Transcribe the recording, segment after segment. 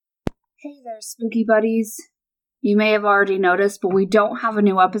Hey there, spooky buddies. You may have already noticed, but we don't have a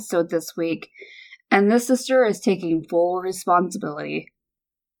new episode this week, and this sister is taking full responsibility.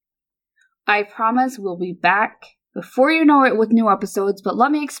 I promise we'll be back before you know it with new episodes, but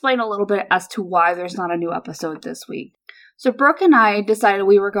let me explain a little bit as to why there's not a new episode this week. So Brooke and I decided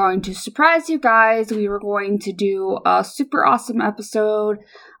we were going to surprise you guys. We were going to do a super awesome episode.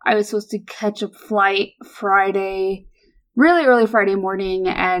 I was supposed to catch a flight Friday, really early Friday morning,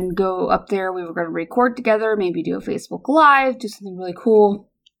 and go up there. We were going to record together, maybe do a Facebook Live, do something really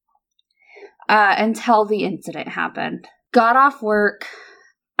cool, until the incident happened. Got off work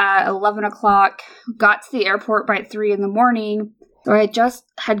at 11 o'clock, got to the airport by 3 in the morning, so I just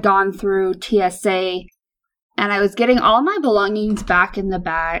had gone through TSA, and I was getting all my belongings back in the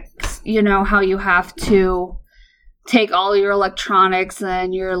bags. You know how you have to take all your electronics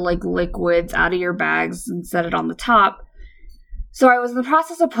and your liquids out of your bags and set it on the top. So I was in the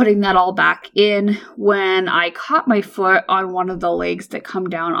process of putting that all back in when I caught my foot on one of the legs that come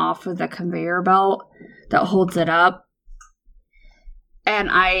down off of the conveyor belt that holds it up. And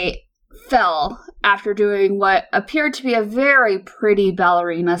I fell after doing what appeared to be a very pretty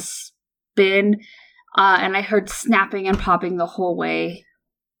ballerina spin. And I heard snapping and popping the whole way.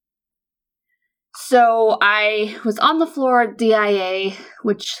 So I was on the floor at DIA,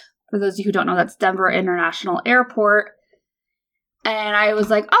 which, for those of you who don't know, that's Denver International Airport. And I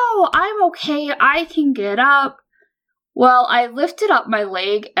was like, oh, I'm okay. I can get up. Well, I lifted up my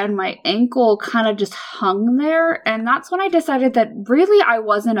leg and my ankle kind of just hung there. And that's when I decided that really I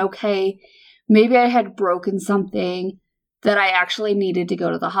wasn't okay. Maybe I had broken something that I actually needed to go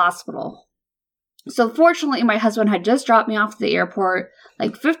to the hospital. So fortunately, my husband had just dropped me off at the airport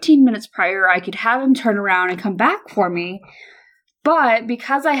like 15 minutes prior. I could have him turn around and come back for me. But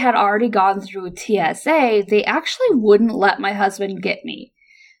because I had already gone through TSA, they actually wouldn't let my husband get me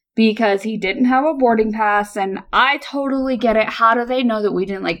because he didn't have a boarding pass. And I totally get it. How do they know that we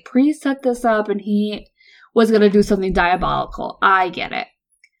didn't pre-set this up and he was going to do something diabolical? I get it.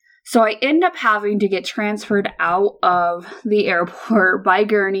 So I end up having to get transferred out of the airport by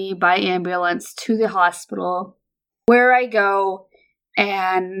gurney, by ambulance to the hospital, where I go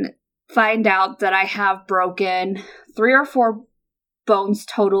and find out that I have broken 3 or 4 bones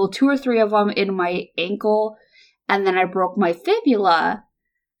total, 2 or 3 of them in my ankle, and then I broke my fibula.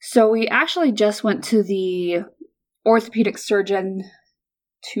 So we actually just went to the orthopedic surgeon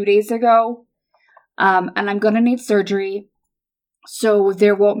 2 days ago, and I'm going to need surgery. So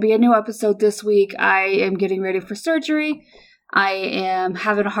there won't be a new episode this week. I am getting ready for surgery. I am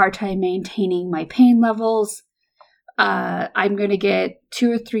having a hard time maintaining my pain levels. I'm going to get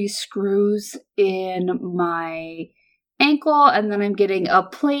 2 or 3 screws in my ankle, and then I'm getting a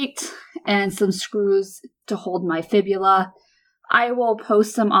plate and some screws to hold my fibula. I will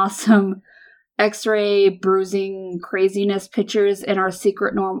post some awesome x-ray bruising craziness pictures in our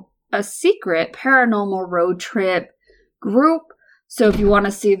secret paranormal road trip group. So if you want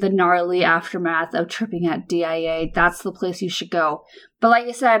to see the gnarly aftermath of tripping at DIA, that's the place you should go. But like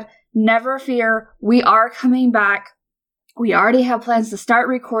I said, never fear. We are coming back. We already have plans to start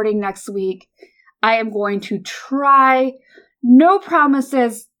recording next week. I am going to try, no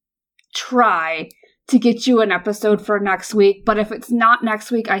promises, try to get you an episode for next week. But if it's not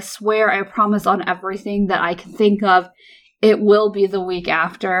next week, I swear, I promise on everything that I can think of, it will be the week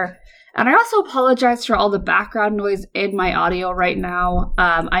after. And I also apologize for all the background noise in my audio right now.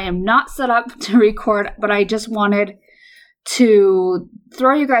 I am not set up to record, but I just wanted to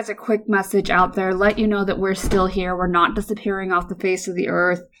throw you guys a quick message out there, let you know that we're still here. We're not disappearing off the face of the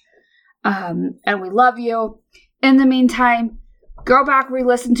earth. And we love you. In the meantime, go back,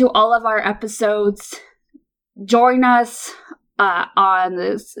 re-listen to all of our episodes. Join us on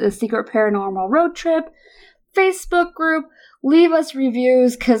this Secret Paranormal Road Trip Facebook group. Leave us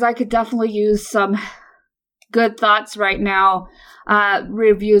reviews because I could definitely use some good thoughts right now.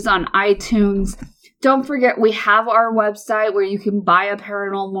 Reviews on iTunes. Don't forget, we have our website where you can buy a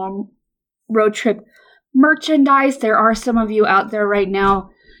Paranormal Road Trip merchandise. There are some of you out there right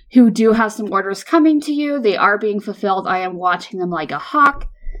now who do have some orders coming to you. They are being fulfilled. I am watching them like a hawk.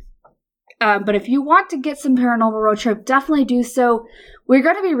 But if you want to get some Paranormal Road Trip, definitely do so. We're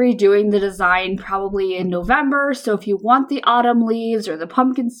going to be redoing the design probably in November. So if you want the autumn leaves or the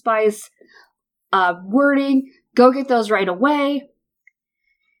pumpkin spice wording, go get those right away.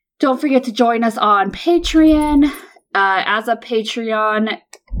 Don't forget to join us on Patreon. As a Patreon,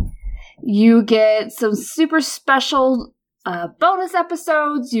 you get some super special bonus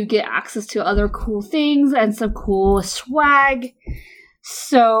episodes. You get access to other cool things and some cool swag.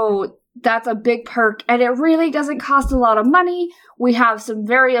 So that's a big perk, and it really doesn't cost a lot of money. We have some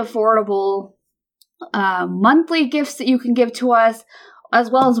very affordable monthly gifts that you can give to us,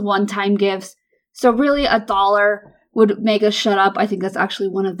 as well as one-time gifts. So really $1 would make us shut up. I think that's actually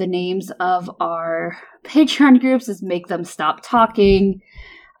one of the names of our Patreon groups, is Make Them Stop Talking.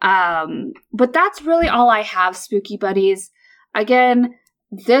 But that's really all I have, Spooky Buddies. Again,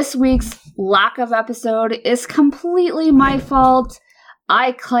 this week's lack of episode is completely my fault.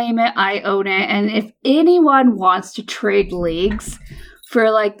 I claim it, I own it, and if anyone wants to trade leagues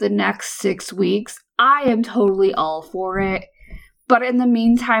for like the next 6 weeks, I am totally all for it. But in the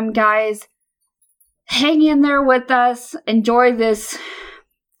meantime, guys, hang in there with us. Enjoy this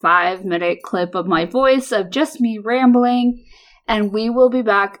 5-minute clip of my voice of just me rambling, and we will be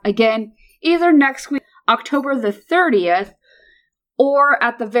back again either next week, October the 30th, or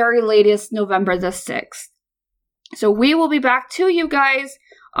at the very latest, November the 6th. So we will be back to you guys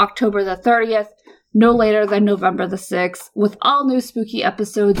October the 30th, no later than November the 6th, with all new spooky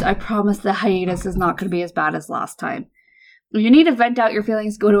episodes. I promise the hiatus is not going to be as bad as last time. If you need to vent out your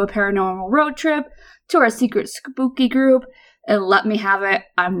feelings, go to a paranormal road trip, to our secret spooky group, and let me have it.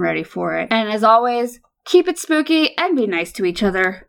 I'm ready for it. And as always, keep it spooky and be nice to each other.